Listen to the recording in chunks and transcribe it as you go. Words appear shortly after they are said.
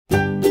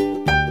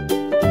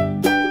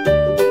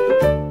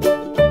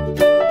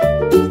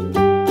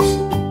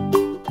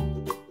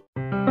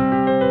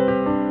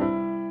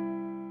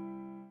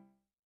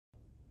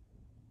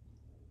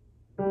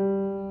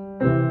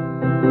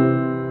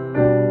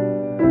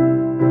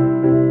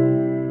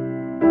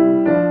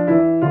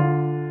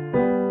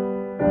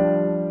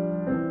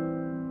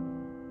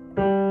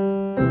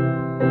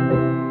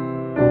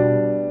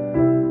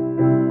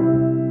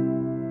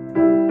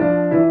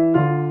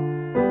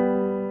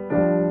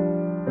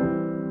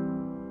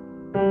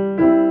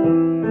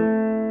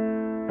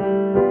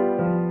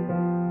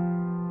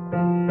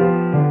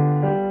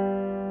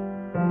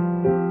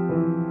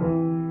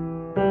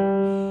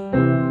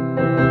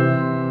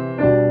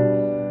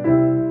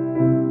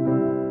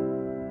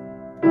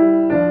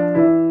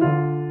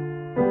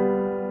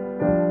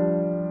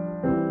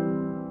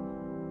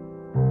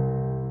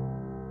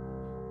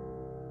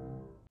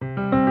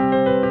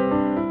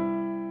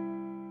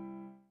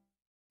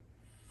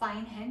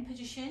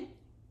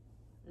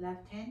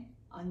hand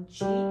on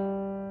G,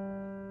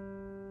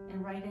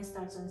 and right hand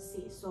starts on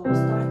C. So it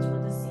starts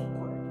with the C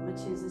chord,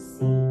 which is a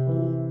C, E,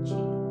 G.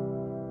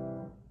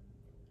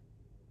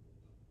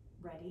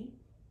 Ready?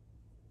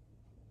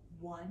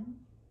 1,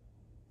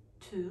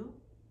 2,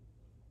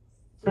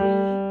 3,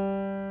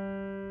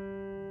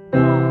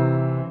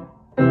 1,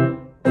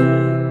 2.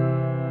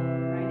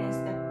 Right hand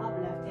step up,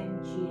 left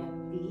hand G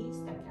and B,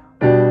 step down.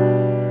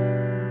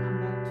 Come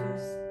back to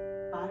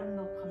bottom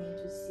note, coming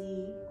to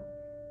C.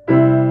 2.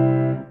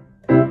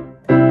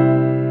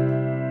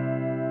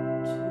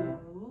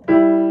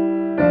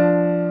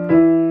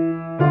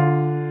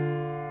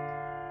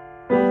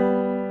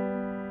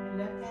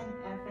 Left hand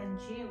F and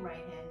G,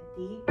 right hand D,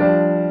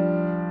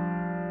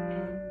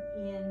 and E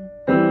and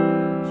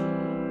G,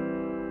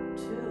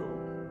 2.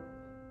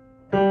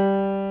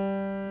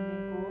 And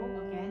then go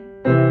again.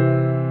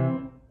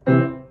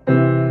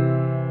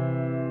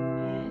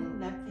 And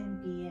left hand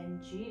B and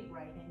G,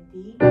 right hand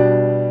D,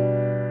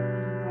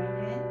 and right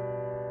hand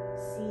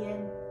C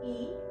and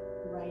E,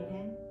 right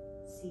hand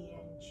C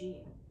and G.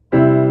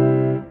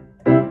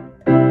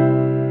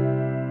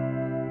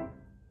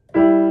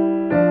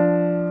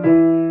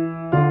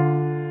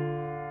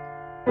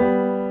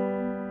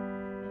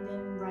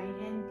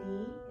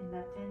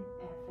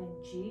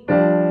 G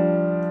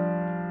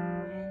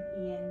and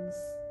E and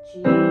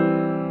G, 2,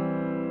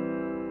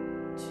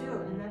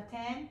 and left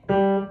hand A,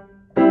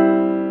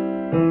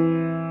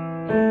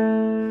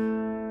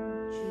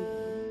 G.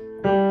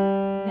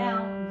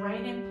 Now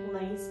right hand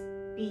plays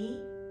B,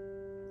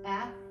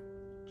 F,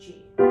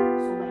 G.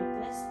 So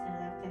like this, and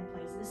left hand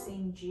plays the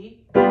same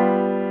G.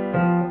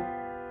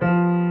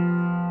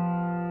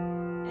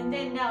 And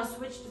then now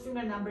switch to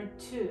finger number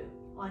 2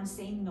 on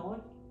same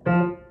note.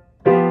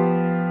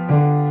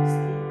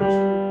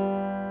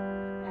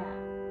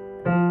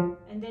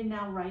 And then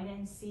now right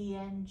hand C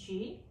and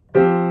G,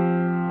 and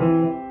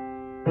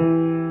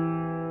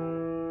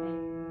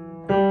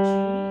G,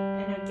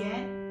 and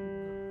again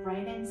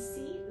right hand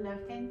C,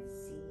 left hand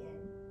C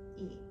and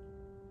E,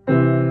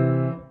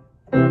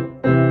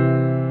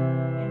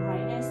 and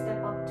right hand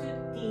step up to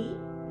D,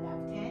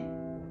 left hand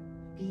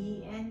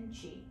B and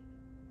G,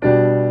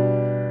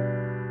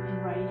 and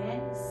right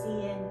hand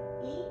C and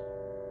E,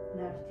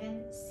 left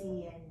hand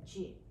C and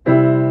G.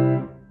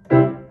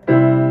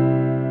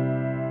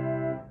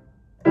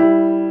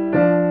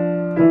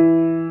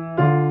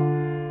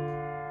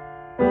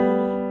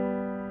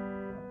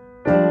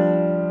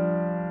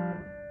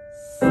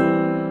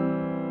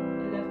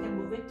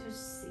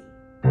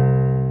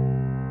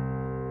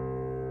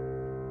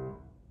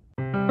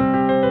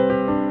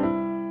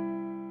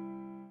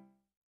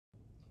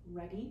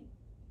 Ready?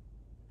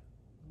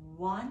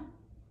 1,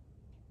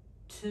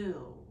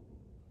 2,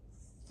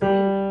 3. 1, 2,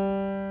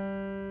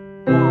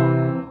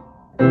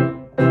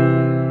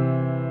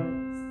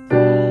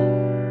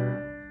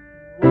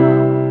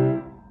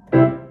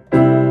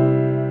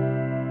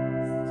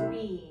 3.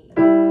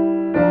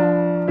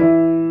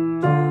 1, 2,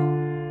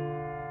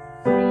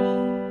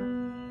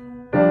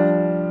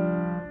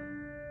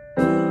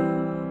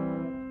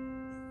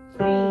 3. 1, 2,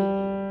 3. 1, 2, 3.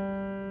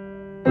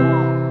 1, 2,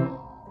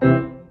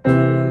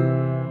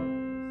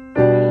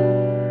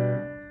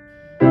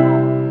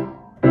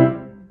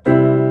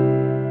 3.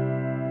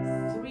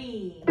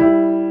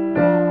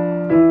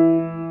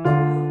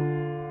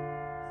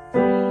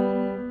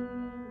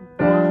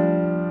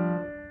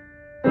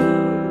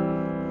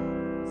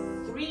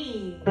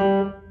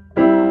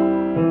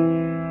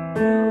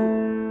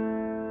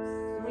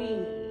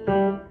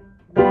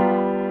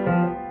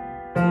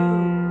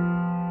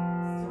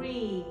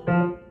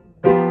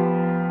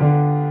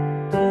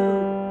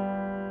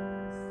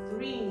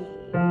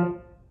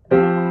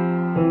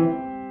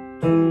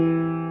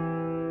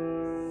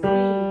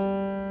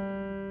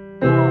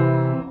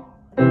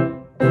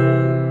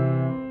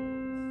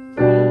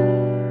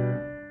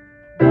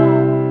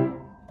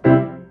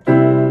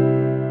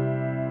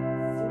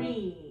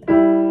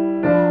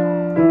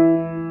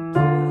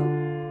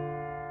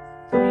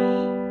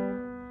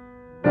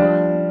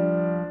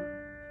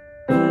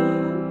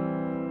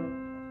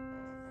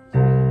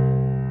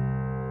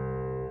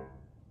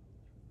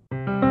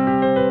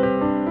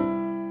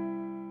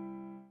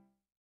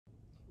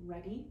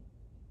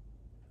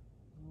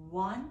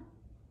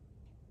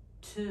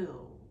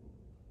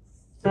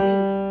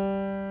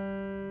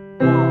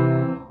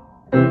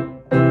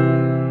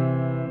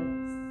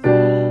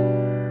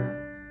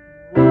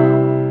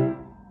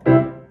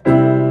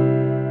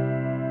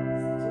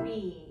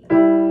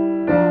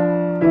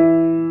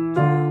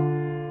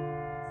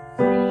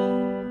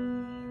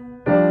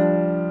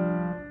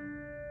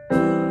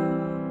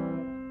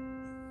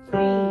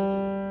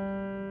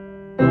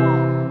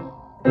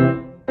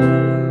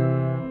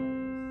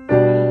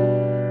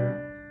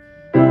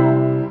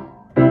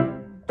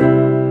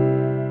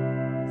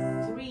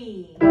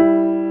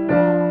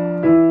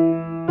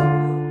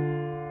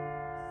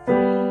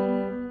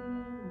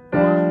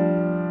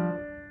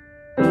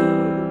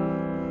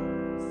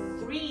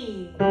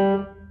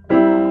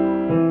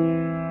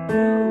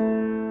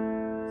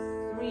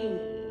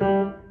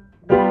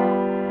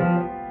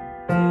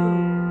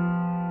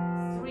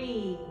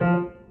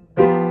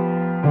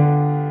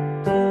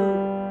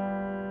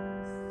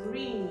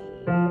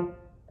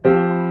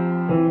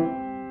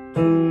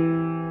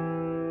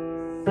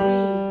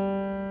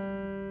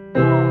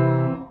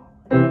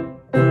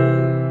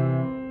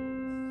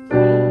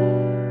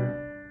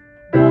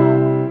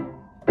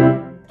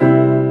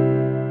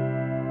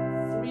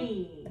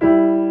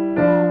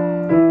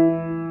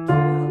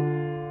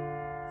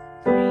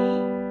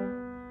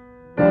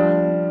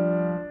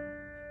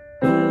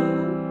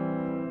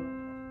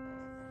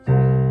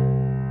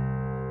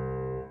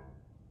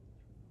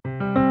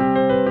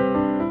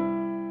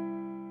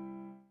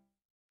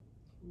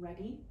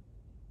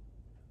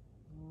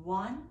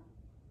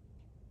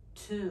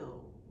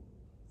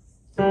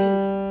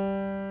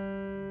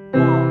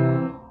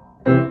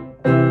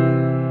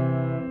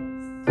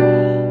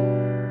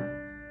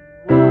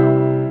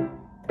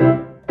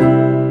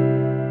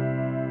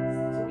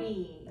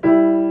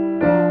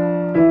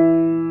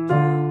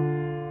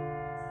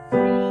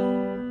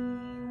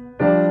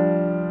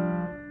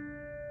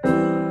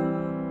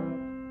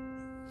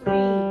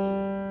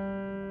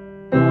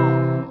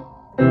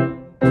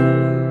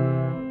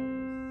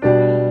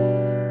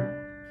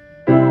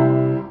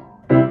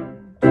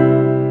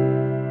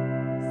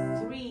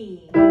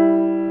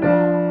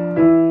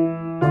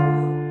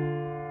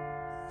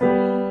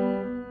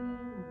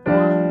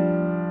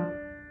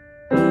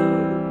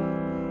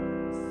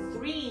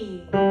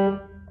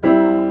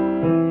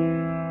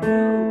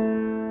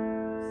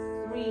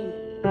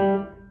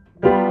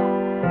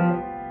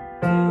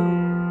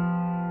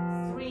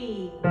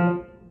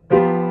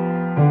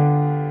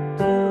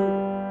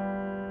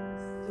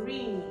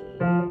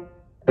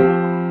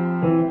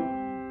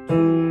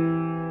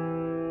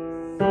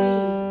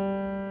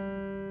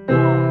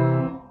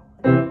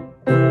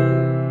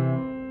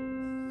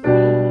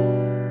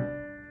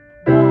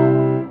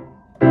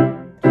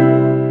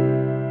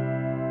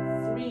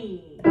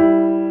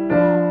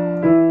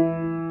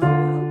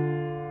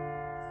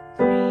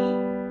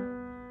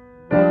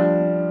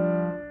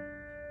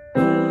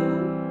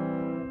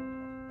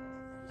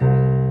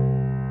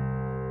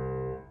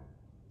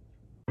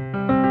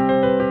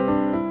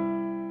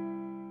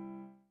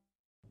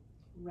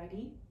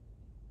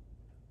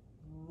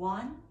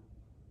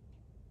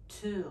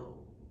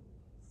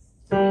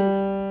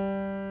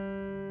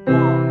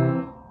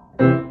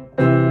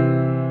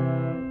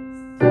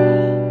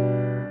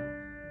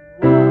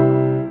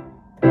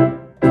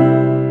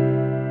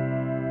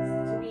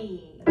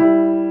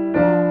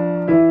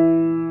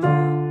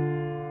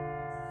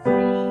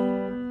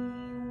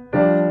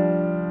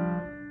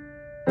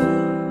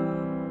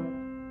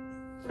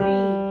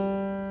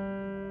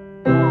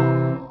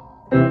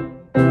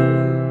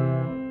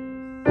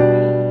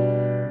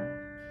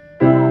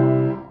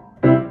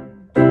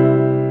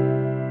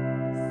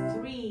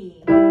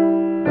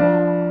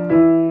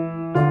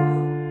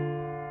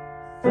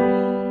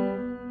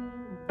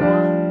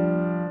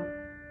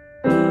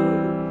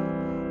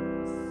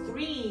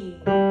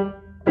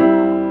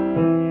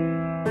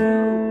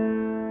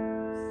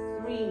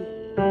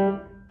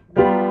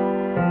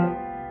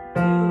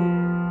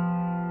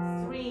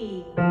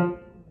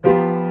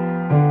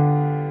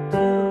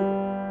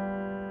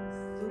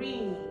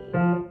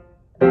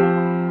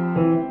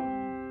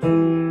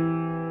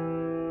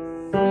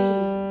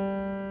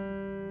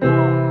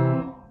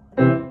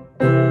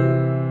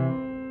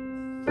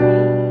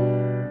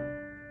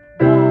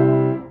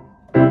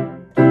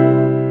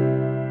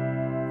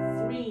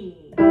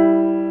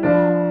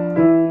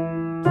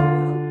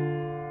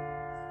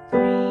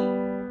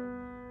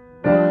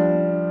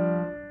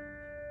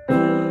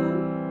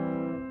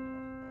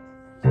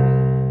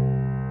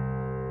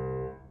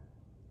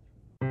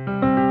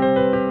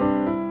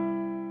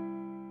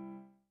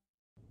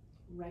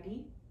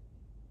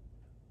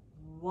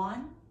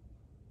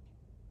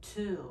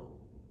 2.